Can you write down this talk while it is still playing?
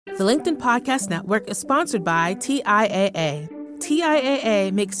The LinkedIn Podcast Network is sponsored by TIAA.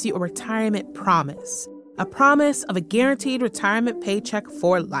 TIAA makes you a retirement promise, a promise of a guaranteed retirement paycheck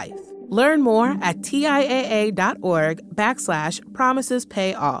for life. Learn more at TIAA.org/promises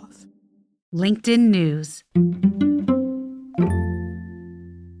pay off. LinkedIn News.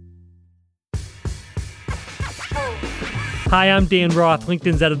 Hi, I'm Dan Roth,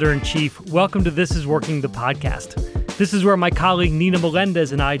 LinkedIn's editor-in-chief. Welcome to This Is Working, the podcast. This is where my colleague Nina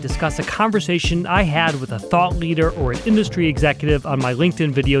Melendez and I discuss a conversation I had with a thought leader or an industry executive on my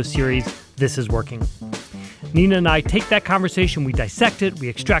LinkedIn video series, This Is Working. Nina and I take that conversation, we dissect it, we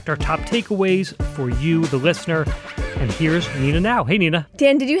extract our top takeaways for you, the listener. And here's Nina now. Hey, Nina.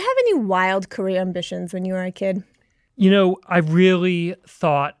 Dan, did you have any wild career ambitions when you were a kid? You know, I really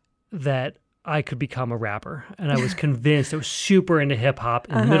thought that I could become a rapper. And I was convinced. I was super into hip hop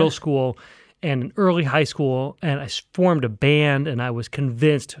in middle school and in early high school. And I formed a band and I was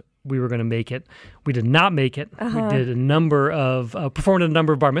convinced we were going to make it. We did not make it. We did performed a number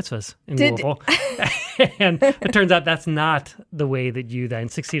of bar mitzvahs in Louisville. And it turns out that's not the way that you then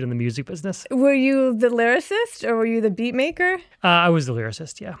succeed in the music business. Were you the lyricist or were you the beat maker? I was the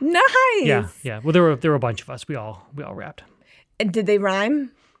lyricist, yeah. Nice. Yeah. Well, there were a bunch of us. We all rapped. And did they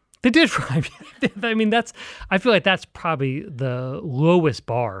rhyme? They did rhyme. I mean, I feel like that's probably the lowest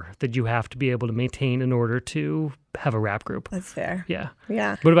bar that you have to be able to maintain in order to have a rap group. That's fair. Yeah.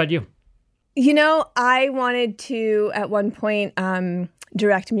 Yeah. What about you? You know, I wanted to, at one point,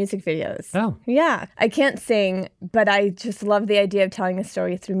 direct music videos. Oh. Yeah. I can't sing, but I just love the idea of telling a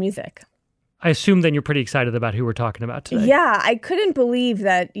story through music. I assume then you're pretty excited about who we're talking about today. Yeah. I couldn't believe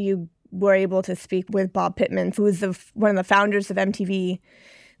that you were able to speak with Bob Pittman, who is one of the founders of MTV,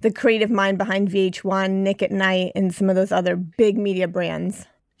 the creative mind behind VH1, Nick at Night, and some of those other big media brands.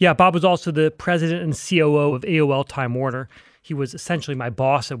 Yeah, Bob was also the president and COO of AOL Time Warner. He was essentially my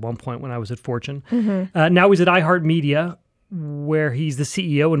boss at one point when I was at Fortune. Now he's at iHeartMedia, where he's the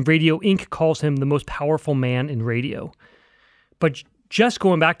CEO, and Radio Inc. calls him the most powerful man in radio. But just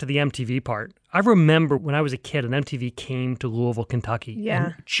going back to the MTV part, I remember when I was a kid and MTV came to Louisville, Kentucky. Yeah.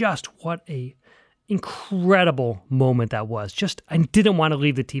 And just what a incredible moment that was. Just, I didn't want to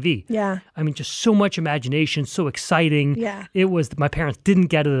leave the TV. Yeah. I mean, just so much imagination, so exciting. Yeah. It was, my parents didn't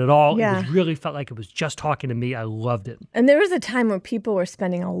get it at all. Yeah. It really felt like it was just talking to me. I loved it. And there was a time where people were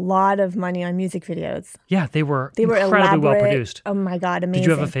spending a lot of money on music videos. Yeah, they were incredibly elaborate. well produced. Oh my God, amazing.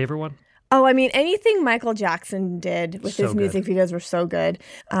 Did you have a favorite one? Oh, I mean, anything Michael Jackson did with his music videos were so good.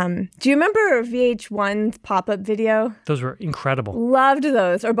 Do you remember VH1's pop-up video? Those were incredible. Loved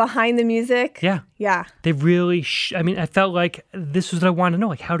those. Or Behind the Music. Yeah. Yeah. They really, I mean, I felt like this was what I wanted to know.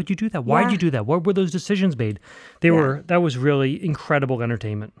 Like, how did you do that? Why did you do that? What were those decisions made? That was really incredible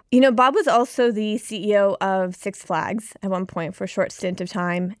entertainment. You know, Bob was also the CEO of Six Flags at one point for a short stint of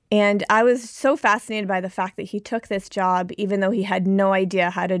time. And I was so fascinated by the fact that he took this job, even though he had no idea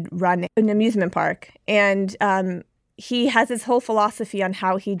how to run an amusement park. And he has his whole philosophy on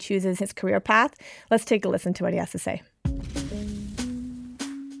how he chooses his career path. Let's take a listen to what he has to say.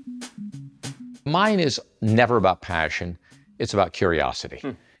 Mine is never about passion. It's about curiosity.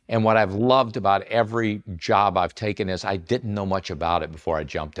 And what I've loved about every job I've taken is I didn't know much about it before I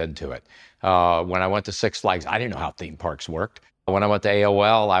jumped into it. When I went to Six Flags, I didn't know how theme parks worked. When I went to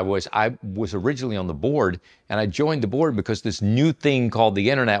AOL, I was originally on the board, and I joined the board because this new thing called the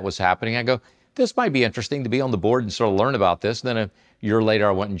internet was happening. I go, this might be interesting to be on the board and sort of learn about this. And then a year later,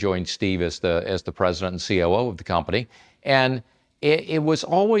 I went and joined Steve as the president and COO of the company. And it was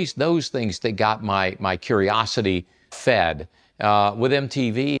always those things that got my curiosity fed. With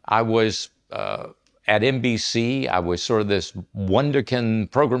MTV, I was at NBC. I was sort of this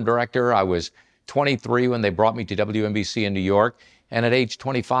wonderkin program director. I was 23 when they brought me to WNBC in New York. And at age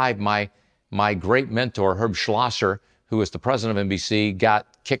 25, my great mentor, Herb Schlosser, who was the president of NBC, got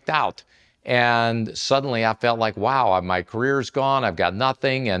kicked out. And suddenly I felt like, wow, my career's gone. I've got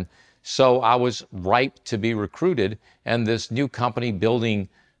nothing. And so I was ripe to be recruited. And this new company building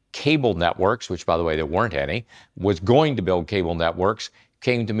cable networks, which, by the way, there weren't any, was going to build cable networks,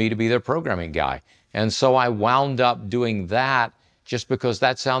 came to me to be their programming guy. And so I wound up doing that just because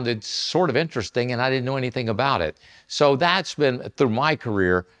that sounded sort of interesting and I didn't know anything about it. So that's been, through my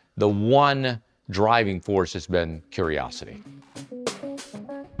career, the one driving force has been curiosity.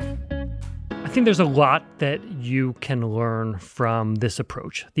 I think there's a lot that you can learn from this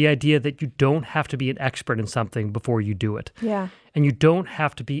approach. The idea that you don't have to be an expert in something before you do it. Yeah. And you don't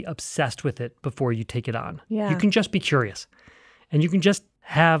have to be obsessed with it before you take it on. Yeah. You can just be curious. And you can just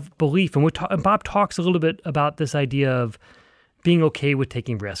have belief. And Bob talks a little bit about this idea of being okay with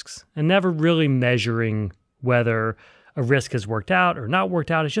taking risks and never really measuring whether a risk has worked out or not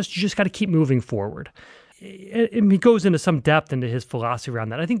worked out. It's just, you just got to keep moving forward. He goes into some depth into his philosophy around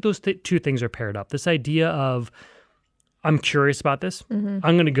that. I think those two things are paired up. This idea of, I'm curious about this. I'm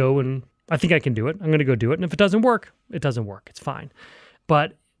going to go and I think I can do it. I'm going to go do it. And if it doesn't work, it doesn't work. It's fine.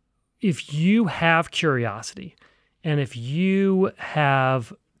 But if you have curiosity and if you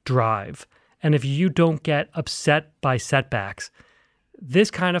have drive and if you don't get upset by setbacks,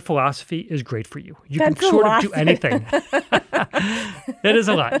 this kind of philosophy is great for you. You can sort of do anything. That is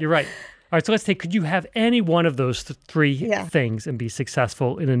a lot. You're right. All right, so let's take, could you have any one of those three things and be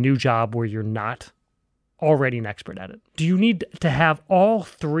successful in a new job where you're not already an expert at it? Do you need to have all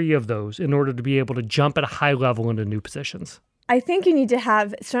three of those in order to be able to jump at a high level into new positions? I think you need to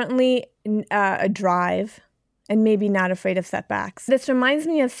have certainly a drive and maybe not afraid of setbacks. This reminds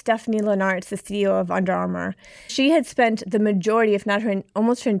me of Stephanie Lenartz, the CEO of Under Armour. She had spent the majority, if not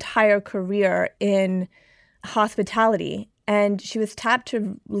almost her entire career in hospitality, and she was tapped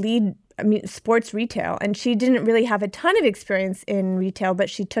to lead sports retail, and she didn't really have a ton of experience in retail, but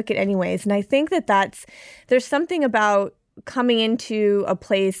she took it anyways. And I think there's something about coming into a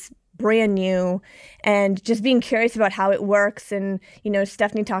place brand new and just being curious about how it works. And,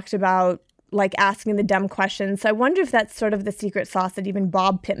 Stephanie talked about like asking the dumb questions. So I wonder if that's sort of the secret sauce that even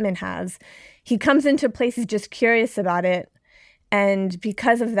Bob Pittman has. He comes into a place, he's just curious about it. And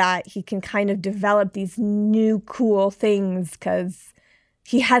because of that, he can kind of develop these new cool things because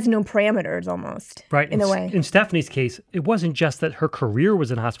he has no parameters almost, right? In a way. In Stephanie's case, it wasn't just that her career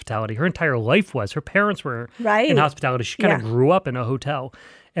was in hospitality. Her entire life was. Her parents were in hospitality. She kind of grew up in a hotel.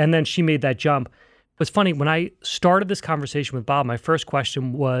 And then she made that jump. It was funny, when I started this conversation with Bob, my first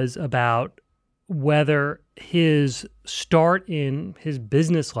question was about whether his start in his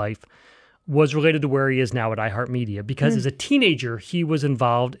business life was related to where he is now at iHeartMedia. Because as a teenager, he was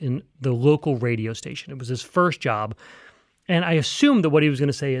involved in the local radio station. It was his first job. And I assumed that what he was going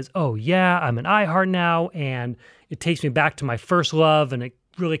to say is, oh, yeah, I'm an iHeart now, and it takes me back to my first love, and it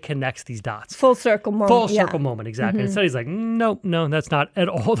really connects these dots. Full circle moment. Full circle moment, exactly. Instead, he's like, no, that's not at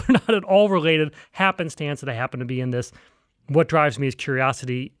all. They're not at all related. Happenstance that I happen to be in this. What drives me is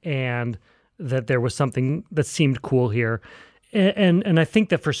curiosity and that there was something that seemed cool here. And I think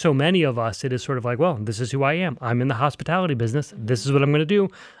that for so many of us, it is sort of like, well, this is who I am. I'm in the hospitality business. This is what I'm going to do.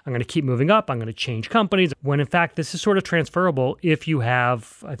 I'm going to keep moving up. I'm going to change companies. When in fact, this is sort of transferable if you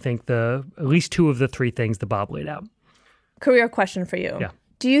have, I think, at least two of the three things that Bob laid out. Career question for you. Yeah.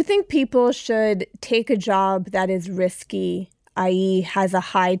 Do you think people should take a job that is risky, i.e. has a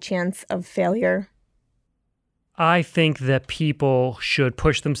high chance of failure? I think that people should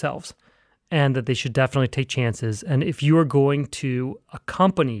push themselves and that they should definitely take chances. And if you are going to a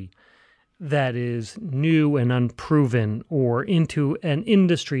company that is new and unproven or into an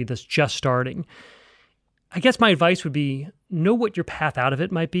industry that's just starting, I guess my advice would be know what your path out of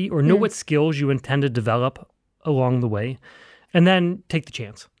it might be, or know what skills you intend to develop along the way, and then take the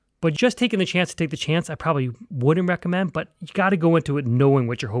chance. But just taking the chance to take the chance, I probably wouldn't recommend, but you got to go into it knowing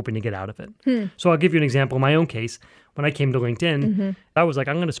what you're hoping to get out of it. So I'll give you an example. In my own case, when I came to LinkedIn, I was like,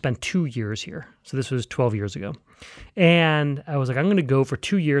 I'm going to spend 2 years here. So this was 12 years ago. And I was like, I'm going to go for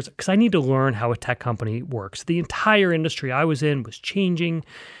 2 years because I need to learn how a tech company works. The entire industry I was in was changing.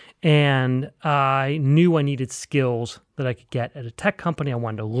 And I knew I needed skills that I could get at a tech company. I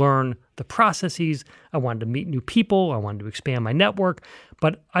wanted to learn the processes. I wanted to meet new people. I wanted to expand my network.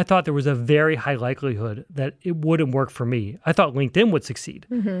 But I thought there was a very high likelihood that it wouldn't work for me. I thought LinkedIn would succeed.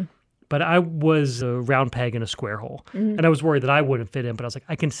 But I was a round peg in a square hole. And I was worried that I wouldn't fit in. But I was like,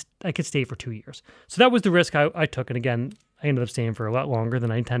 I can stay for 2 years. So that was the risk I took. And again, I ended up staying for a lot longer than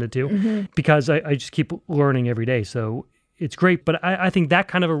I intended to because I just keep learning every day. So it's great, but I think that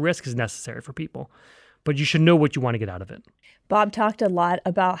kind of a risk is necessary for people. But you should know what you want to get out of it. Bob talked a lot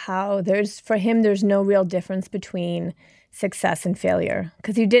about how for him, there's no real difference between success and failure.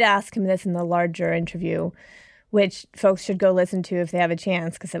 Because you did ask him this in the larger interview, which folks should go listen to if they have a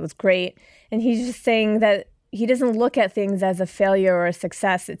chance, because it was great. And he's just saying that he doesn't look at things as a failure or a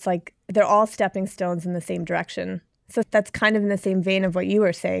success. It's like they're all stepping stones in the same direction. So that's kind of in the same vein of what you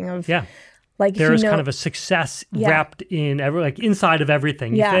were saying of like there's kind of a success wrapped in inside of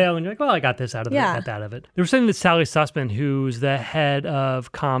everything. You fail and you're like, well, I got this out of it, got that out of it. There was something that Sally Sussman, who's the head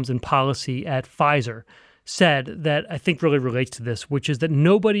of comms and policy at Pfizer, said that I think really relates to this, which is that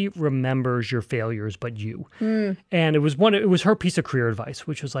nobody remembers your failures but you. And it was her piece of career advice,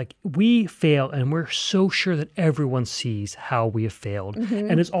 which was like, we fail and we're so sure that everyone sees how we have failed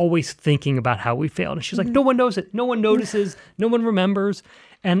and is always thinking about how we failed. And she's like, no one knows it. No one notices. No one remembers.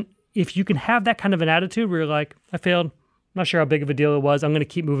 And if you can have that kind of an attitude where you're like, I failed, not sure how big of a deal it was. I'm going to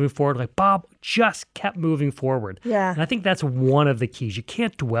keep moving forward. Like Bob just kept moving forward. Yeah. And I think that's one of the keys. You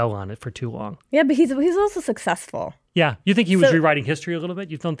can't dwell on it for too long. Yeah, but he's also successful. Yeah. You think he was rewriting history a little bit?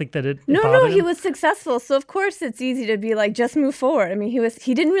 You don't think that it No, bothered he him? was successful. So of course it's easy to be like, just move forward. I mean,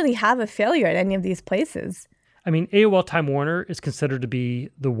 he didn't really have a failure at any of these places. I mean, AOL Time Warner is considered to be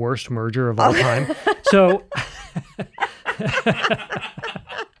the worst merger of all time. So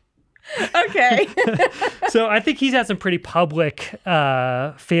Okay. so I think he's had some pretty public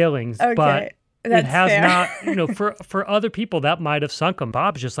failings, Okay. but That's it has fair. not, for other people that might have sunk him.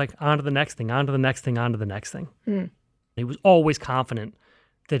 Bob's just like on to the next thing, on to the next thing, on to the next thing. He was always confident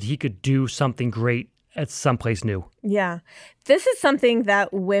that he could do something great at someplace new. Yeah. This is something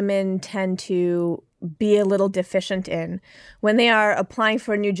that women tend to be a little deficient in when they are applying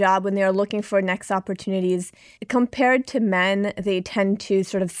for a new job, when they are looking for next opportunities. Compared to men, they tend to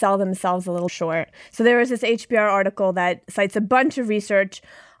sort of sell themselves a little short. So there was this HBR article that cites a bunch of research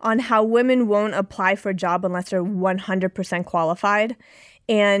on how women won't apply for a job unless they're 100% qualified.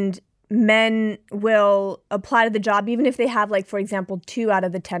 And men will apply to the job even if they have, like, for example, 2 out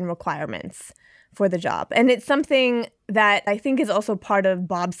of the 10 requirements for the job. And it's something that I think is also part of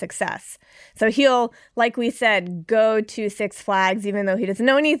Bob's success. So he'll, like we said, go to Six Flags even though he doesn't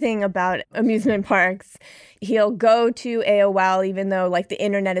know anything about amusement parks. He'll go to AOL even though, like, the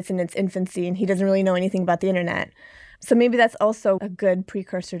internet is in its infancy and he doesn't really know anything about the internet. So maybe that's also a good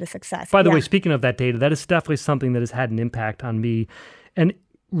precursor to success. By the way, speaking of that data, that is definitely something that has had an impact on me. And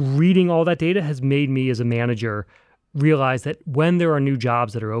reading all that data has made me as a manager realize that when there are new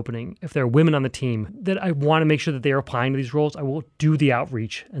jobs that are opening, if there are women on the team, that I want to make sure that they are applying to these roles, I will do the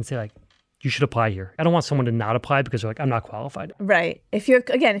outreach and say, like, you should apply here. I don't want someone to not apply because they're like, I'm not qualified. Right. If you're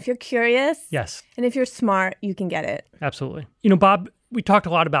curious, yes, and if you're smart, you can get it. Absolutely. Bob, we talked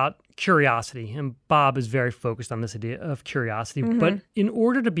a lot about curiosity, and Bob is very focused on this idea of curiosity. Mm-hmm. But in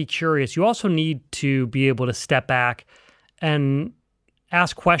order to be curious, you also need to be able to step back and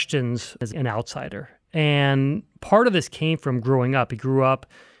ask questions as an outsider. And part of this came from growing up. He grew up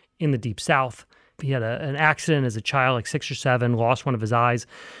in the Deep South. He had an accident as a child, like 6 or 7, lost one of his eyes.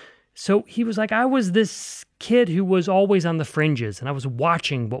 So he was like, I was this kid who was always on the fringes, and I was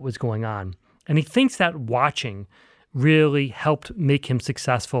watching what was going on. And he thinks that watching really helped make him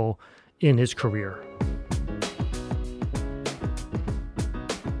successful in his career.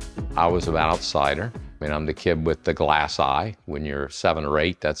 I was an outsider. I mean, I'm the kid with the glass eye. When you're 7 or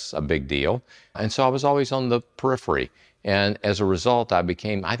 8, that's a big deal. And so I was always on the periphery. And as a result, I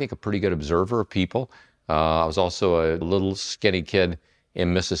became, I think, a pretty good observer of people. I was also a little skinny kid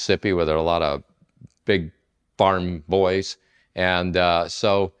in Mississippi where there are a lot of big farm boys. And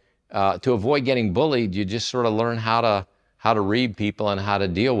so to avoid getting bullied, you just sort of learn how to read people and how to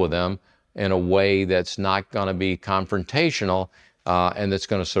deal with them in a way that's not going to be confrontational, and that's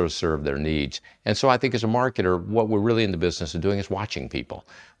going to sort of serve their needs. And so I think as a marketer, what we're really in the business of doing is watching people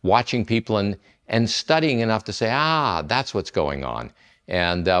and studying enough to say, that's what's going on.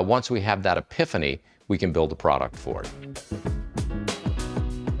 And once we have that epiphany, we can build a product for it.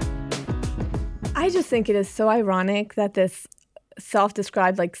 I just think it is so ironic that this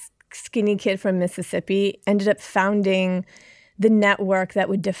self-described, like, skinny kid from Mississippi ended up founding the network that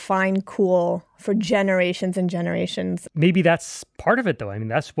would define cool for generations and generations. Maybe that's part of it, though. I mean,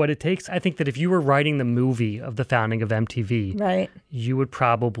 that's what it takes. I think that if you were writing the movie of the founding of MTV, right, you would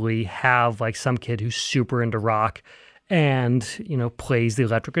probably have, like, some kid who's super into rock and, plays the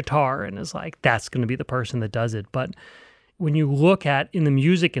electric guitar and is like, that's going to be the person that does it. But when you look at in the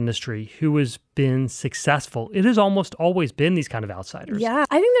music industry who has been successful, it has almost always been these kind of outsiders. Yeah,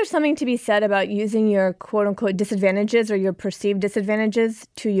 I think there's something to be said about using your quote unquote disadvantages or your perceived disadvantages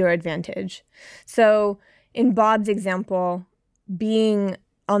to your advantage. So in Bob's example, being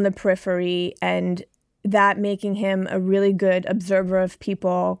on the periphery and that making him a really good observer of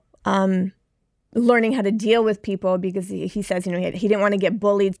people, learning how to deal with people because he says, he didn't want to get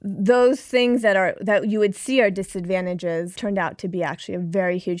bullied. Those things that you would see are disadvantages turned out to be actually a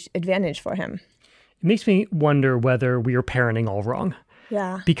very huge advantage for him. It makes me wonder whether we are parenting all wrong.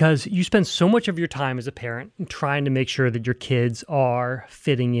 Yeah. Because you spend so much of your time as a parent trying to make sure that your kids are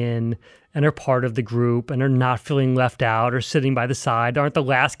fitting in and are part of the group and are not feeling left out or sitting by the side, aren't the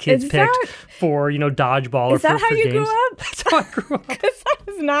last kids picked for, dodgeball or for games. Is that how you grew up? That's how I grew up. Because that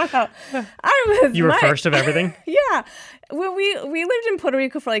was not how I was. You were first of everything? Yeah. Well, we lived in Puerto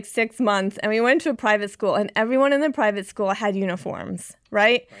Rico for like 6 months, and we went to a private school, and everyone in the private school had uniforms,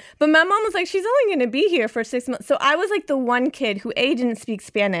 right? But my mom was like, she's only going to be here for 6 months. So I was like the one kid who, A, didn't speak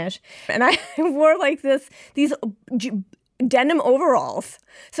Spanish, and I wore like these denim overalls.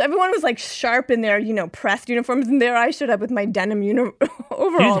 So everyone was like sharp in their, pressed uniforms, and there I showed up with my denim overalls.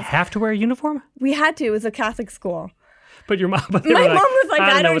 You didn't have to wear a uniform? We had to. It was a Catholic school. But your mom, My mom was like,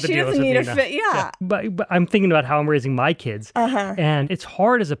 I don't, she doesn't need a Nina. fit. Yeah. But I'm thinking about how I'm raising my kids. Uh-huh. And it's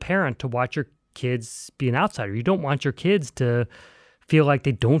hard as a parent to watch your kids be an outsider. You don't want your kids to feel like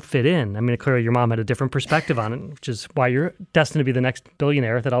they don't fit in. I mean, clearly your mom had a different perspective on it, which is why you're destined to be the next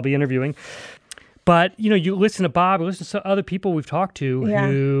billionaire that I'll be interviewing. But, you listen to Bob, you listen to other people we've talked to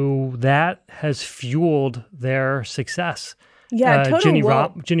who that has fueled their success. Yeah, Ginny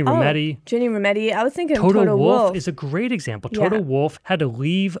Wolf. Rometty. Ginny Rometty. I was thinking Toto Wolff Wolff is a great example. Toto Wolff had to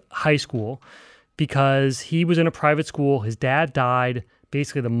leave high school because he was in a private school. His dad died.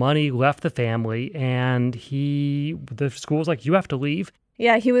 Basically, the money left the family, and the school was like, you have to leave.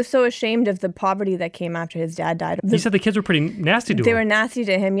 Yeah, he was so ashamed of the poverty that came after his dad died. He said the kids were pretty nasty to him. They were nasty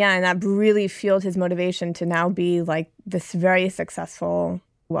to him, yeah, and that really fueled his motivation to now be like this very successful,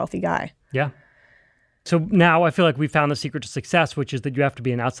 wealthy guy. Yeah. So now I feel like we found the secret to success, which is that you have to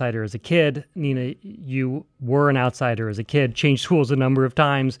be an outsider as a kid. Nina, you were an outsider as a kid, changed schools a number of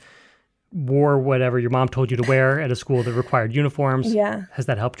times, wore whatever your mom told you to wear at a school that required uniforms. Yeah. Has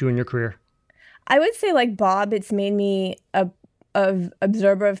that helped you in your career? I would say like Bob, it's made me a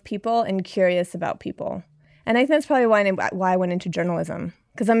observer of people and curious about people. And I think that's probably why I went into journalism,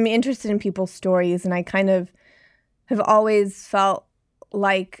 because I'm interested in people's stories, and I kind of have always felt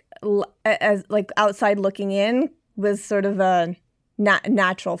like as like outside looking in was sort of a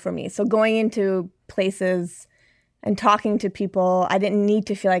natural for me. So going into places and talking to people, I didn't need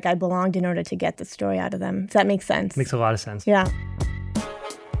to feel like I belonged in order to get the story out of them. Does that make sense? Makes a lot of sense. Yeah.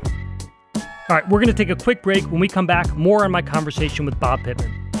 All right, we're going to take a quick break. When we come back, more on my conversation with Bob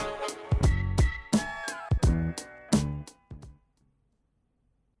Pittman.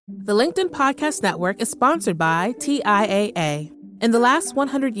 The LinkedIn Podcast Network is sponsored by TIAA. In the last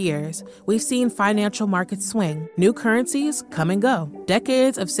 100 years, we've seen financial markets swing, new currencies come and go,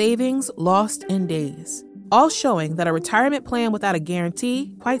 decades of savings lost in days, all showing that a retirement plan without a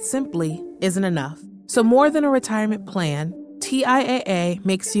guarantee, quite simply, isn't enough. So more than a retirement plan, TIAA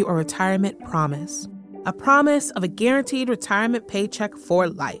makes you a retirement promise. A promise of a guaranteed retirement paycheck for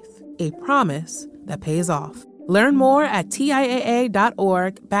life. A promise that pays off. Learn more at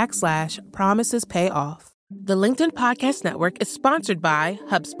TIAA.org/promisespayoff. The LinkedIn Podcast Network is sponsored by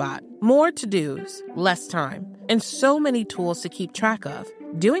HubSpot. More to-dos, less time, and so many tools to keep track of.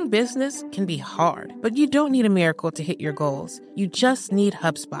 Doing business can be hard, but you don't need a miracle to hit your goals. You just need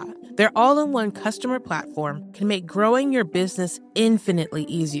HubSpot. Their all-in-one customer platform can make growing your business infinitely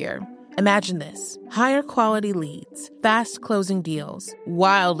easier. Imagine this: higher quality leads, fast closing deals,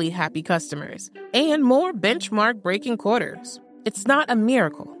 wildly happy customers, and more benchmark-breaking quarters. It's not a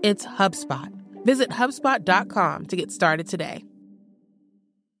miracle, it's HubSpot. Visit HubSpot.com to get started today.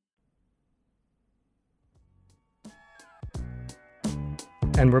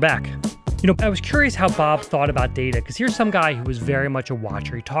 And we're back. I was curious how Bob thought about data, because here's some guy who was very much a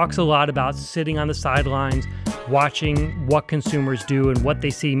watcher. He talks a lot about sitting on the sidelines, watching what consumers do and what they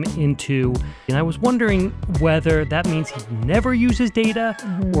seem into. And I was wondering whether that means he never uses data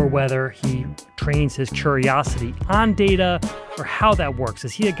or whether he trains his curiosity on data, or how that works.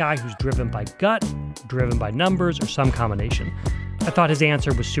 Is he a guy who's driven by gut, driven by numbers, or some combination? I thought his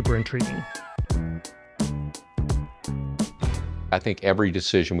answer was super intriguing. I think every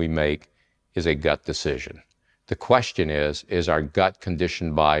decision we make is a gut decision. The question is our gut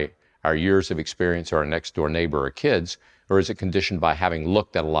conditioned by our years of experience or our next door neighbor or kids, or is it conditioned by having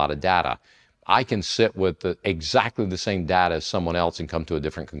looked at a lot of data? I can sit with exactly the same data as someone else and come to a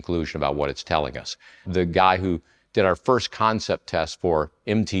different conclusion about what it's telling us. The guy who did our first concept test for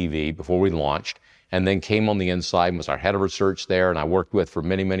MTV before we launched, and then came on the inside and was our head of research there, and I worked with for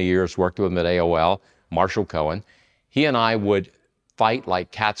many, many years, worked with him at AOL, Marshall Cohen. He and I would fight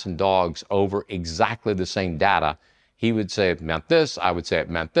like cats and dogs over exactly the same data. He would say it meant this, I would say it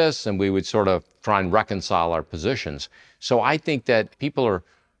meant this, and we would sort of try and reconcile our positions. So I think that people are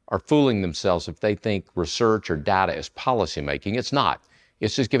fooling themselves if they think research or data is policymaking. It's not.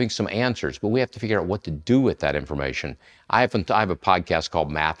 It's just giving some answers, but we have to figure out what to do with that information. I have a podcast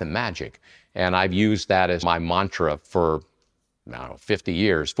called Math and Magic, and I've used that as my mantra for 50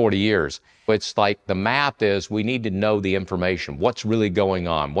 years, 40 years. It's like the math is we need to know the information, what's really going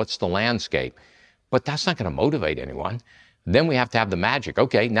on, what's the landscape. But that's not going to motivate anyone. Then we have to have the magic.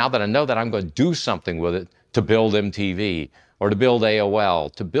 Okay, now that I know that, I'm going to do something with it to build MTV or to build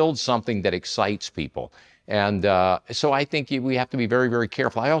AOL, to build something that excites people. And so I think we have to be very, very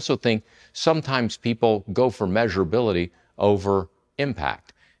careful. I also think sometimes people go for measurability over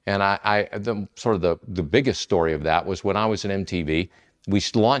impact. And the biggest story of that was when I was in MTV. We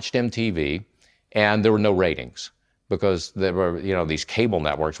launched MTV, and there were no ratings because there were, these cable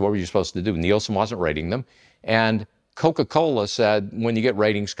networks. What were you supposed to do? Nielsen wasn't rating them. And Coca-Cola said, when you get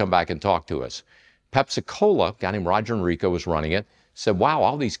ratings, come back and talk to us. Pepsi-Cola, a guy named Roger Enrico was running it, said, wow,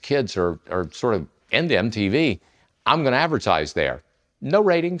 all these kids are sort of into MTV. I'm going to advertise there. No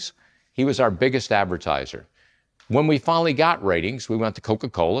ratings. He was our biggest advertiser. When we finally got ratings, we went to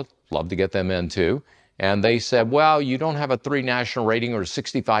Coca-Cola, loved to get them in too, and they said, well, you don't have a 3 national rating or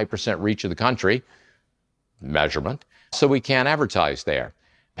 65% reach of the country measurement, so we can't advertise there.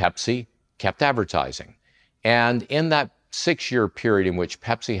 Pepsi kept advertising. And in that 6-year period in which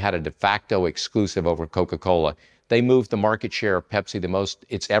Pepsi had a de facto exclusive over Coca-Cola, they moved the market share of Pepsi the most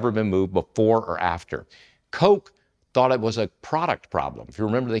it's ever been moved before or after. Coke thought it was a product problem. If you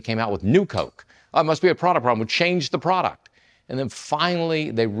remember, they came out with New Coke. Oh, it must be a product problem. We changed the product. And then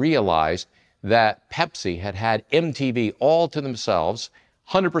finally, they realized that Pepsi had MTV all to themselves,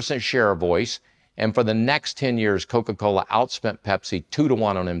 100% share of voice. And for the next 10 years, Coca-Cola outspent Pepsi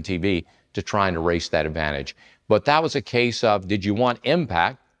 2-1 on MTV to try and erase that advantage. But that was a case of, did you want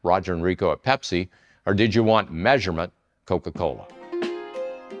impact, Roger Enrico at Pepsi, or did you want measurement, Coca-Cola?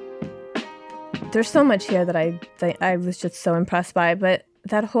 There's so much here that I was just so impressed by, but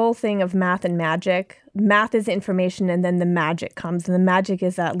that whole thing of math and magic. Math is information, and then the magic comes. And the magic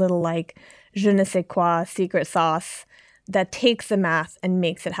is that little, like, je ne sais quoi, secret sauce that takes the math and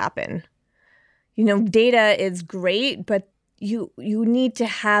makes it happen. Data is great, but you need to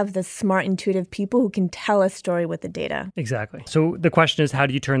have the smart, intuitive people who can tell a story with the data. Exactly. So the question is, how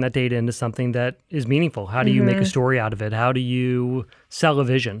do you turn that data into something that is meaningful? How do you make a story out of it? How do you sell a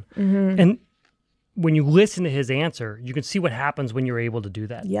vision? And when you listen to his answer, you can see what happens when you're able to do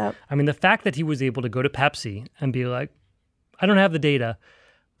that. Yep. I mean, the fact that he was able to go to Pepsi and be like, I don't have the data,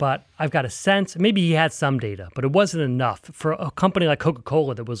 but I've got a sense. Maybe he had some data, but it wasn't enough for a company like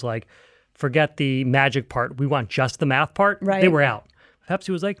Coca-Cola that was like, forget the magic part. We want just the math part. Right. They were out. Pepsi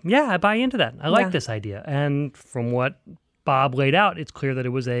was like, yeah, I buy into that. I like this idea. And from what Bob laid out, it's clear that it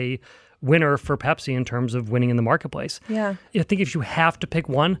was a winner for Pepsi in terms of winning in the marketplace. Yeah. I think if you have to pick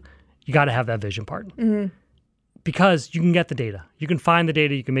one, you got to have that vision part. Because you can get the data. You can find the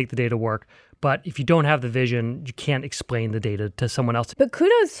data. You can make the data work. But if you don't have the vision, you can't explain the data to someone else. But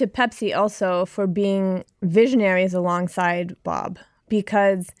kudos to Pepsi also for being visionaries alongside Bob,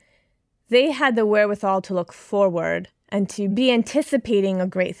 because they had the wherewithal to look forward and to be anticipating a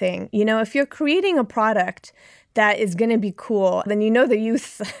great thing. If you're creating a product that is going to be cool, then the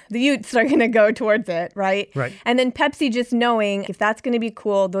youths are going to go towards it, right? Right. And then Pepsi just knowing if that's going to be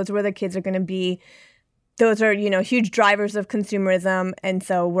cool, those are where the kids are going to be. Those are, huge drivers of consumerism, and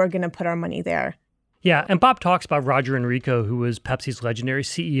so we're going to put our money there. Yeah, and Bob talks about Roger Enrico, who was Pepsi's legendary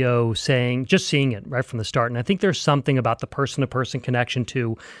CEO, seeing it right from the start. And I think there's something about the person-to-person connection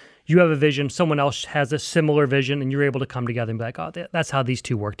too. You have a vision, someone else has a similar vision, and you're able to come together and be like, oh, that's how these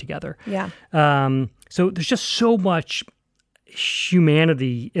two work together. Yeah. So there's just so much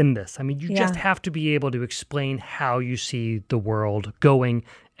humanity in this. I mean, you just have to be able to explain how you see the world going,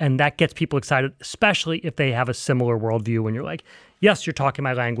 and that gets people excited, especially if they have a similar worldview and you're like, yes, you're talking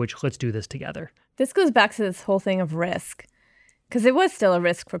my language, let's do this together. This goes back to this whole thing of risk, because it was still a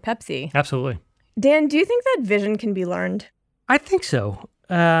risk for Pepsi. Absolutely. Dan, do you think that vision can be learned? I think so.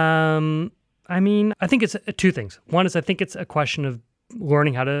 I think it's two things. One is I think it's a question of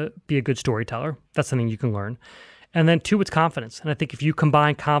learning how to be a good storyteller. That's something you can learn. And then two, it's confidence. And I think if you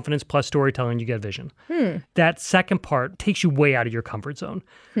combine confidence plus storytelling, you get vision. That second part takes you way out of your comfort zone.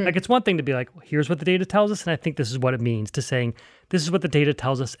 Like, it's one thing to be like, well, here's what the data tells us, and I think this is what it means, to saying, this is what the data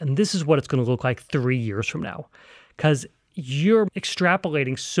tells us, and this is what it's going to look like 3 years from now. Because you're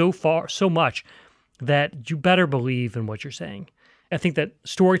extrapolating so much that you better believe in what you're saying. I think that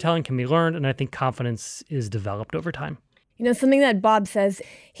storytelling can be learned, and I think confidence is developed over time. Something that Bob says,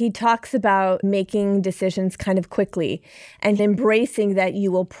 he talks about making decisions kind of quickly and embracing that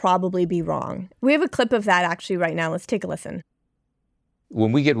you will probably be wrong. We have a clip of that actually right now. Let's take a listen.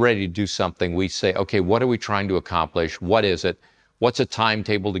 When we get ready to do something, we say, okay, what are we trying to accomplish? What is it? What's a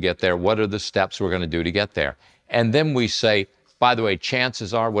timetable to get there? What are the steps we're going to do to get there? And then we say, by the way,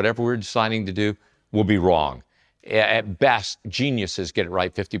 chances are whatever we're deciding to do will be wrong. At best, geniuses get it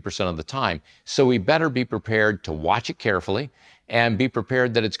right 50% of the time. So we better be prepared to watch it carefully and be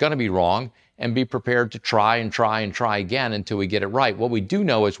prepared that it's going to be wrong and be prepared to try again until we get it right. What we do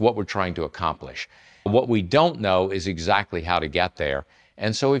know is what we're trying to accomplish. What we don't know is exactly how to get there.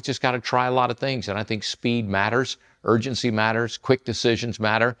 And so we've just got to try a lot of things. And I think speed matters, urgency matters, quick decisions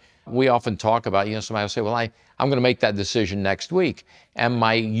matter. We often talk about, somebody will say, well, I I'm going to make that decision next week. And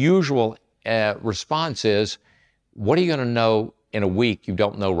my usual response is, what are you going to know in a week you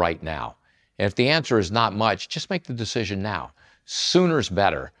don't know right now? And if the answer is not much, just make the decision now. Sooner's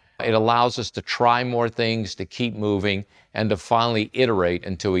better. It allows us to try more things, to keep moving, and to finally iterate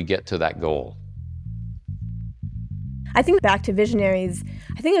until we get to that goal. I think back to visionaries,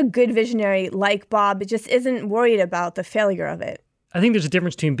 I think a good visionary like Bob just isn't worried about the failure of it. I think there's a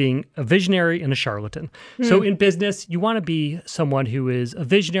difference between being a visionary and a charlatan. So in business, you want to be someone who is a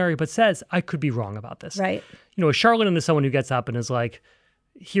visionary but says, I could be wrong about this. Right. You know, a charlatan is someone who gets up and is like,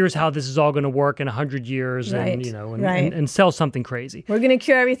 here's how this is all going to work in 100 years and, you know, and sell something crazy. We're going to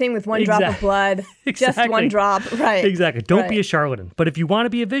cure everything with one drop of blood. Just one drop. Right. Exactly. Don't be a charlatan. But if you want to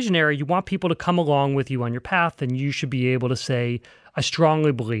be a visionary, you want people to come along with you on your path, then you should be able to say, I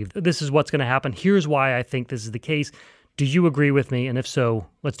strongly believe this is what's going to happen. Here's why I think this is the case. Do you agree with me? And if so,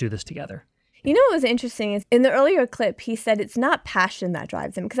 let's do this together. You know what was interesting is in the earlier clip, he said it's not passion that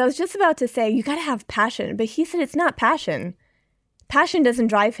drives him. Because I was just about to say, you got to have passion. But he said it's not passion. Passion doesn't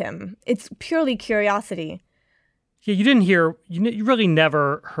drive him. It's purely curiosity. Yeah, you really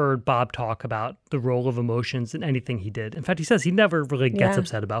never heard Bob talk about the role of emotions in anything he did. In fact, he says he never really gets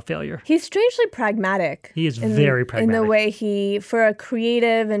upset about failure. He's strangely pragmatic. He is very pragmatic. In the way for a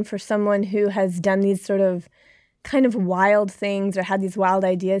creative and for someone who has done these sort of kind of wild things or had these wild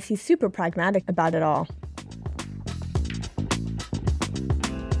ideas, he's super pragmatic about it all.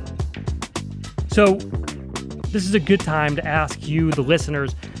 So this is a good time to ask you, the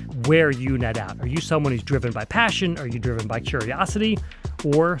listeners, where you net out. Are you someone who's driven by passion? Are you driven by curiosity?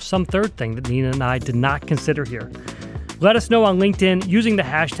 Or some third thing that Nina and I did not consider here? Let us know on LinkedIn using the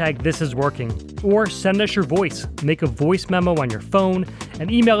hashtag #ThisIsWorking, or send us your voice. Make a voice memo on your phone and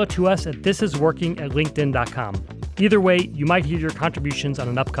email it to us at thisisworking@linkedin.com. Either way, you might hear your contributions on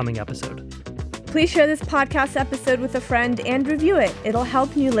an upcoming episode. Please share this podcast episode with a friend and review it. It'll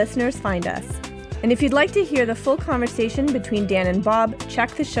help new listeners find us. And if you'd like to hear the full conversation between Dan and Bob,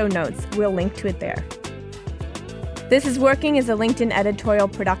 check the show notes. We'll link to it there. This is Working is a LinkedIn editorial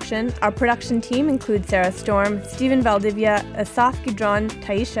production. Our production team includes Sarah Storm, Stephen Valdivia, Asaf Gidron,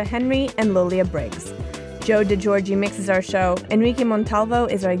 Taisha Henry, and Lolia Briggs. Joe DeGiorgi mixes our show. Enrique Montalvo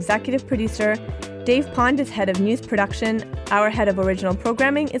is our executive producer. Dave Pond is head of news production. Our head of original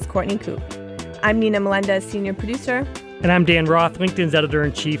programming is Courtney Coop. I'm Nina Melendez, senior producer. And I'm Dan Roth, LinkedIn's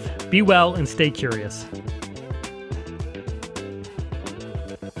editor-in-chief. Be well and stay curious.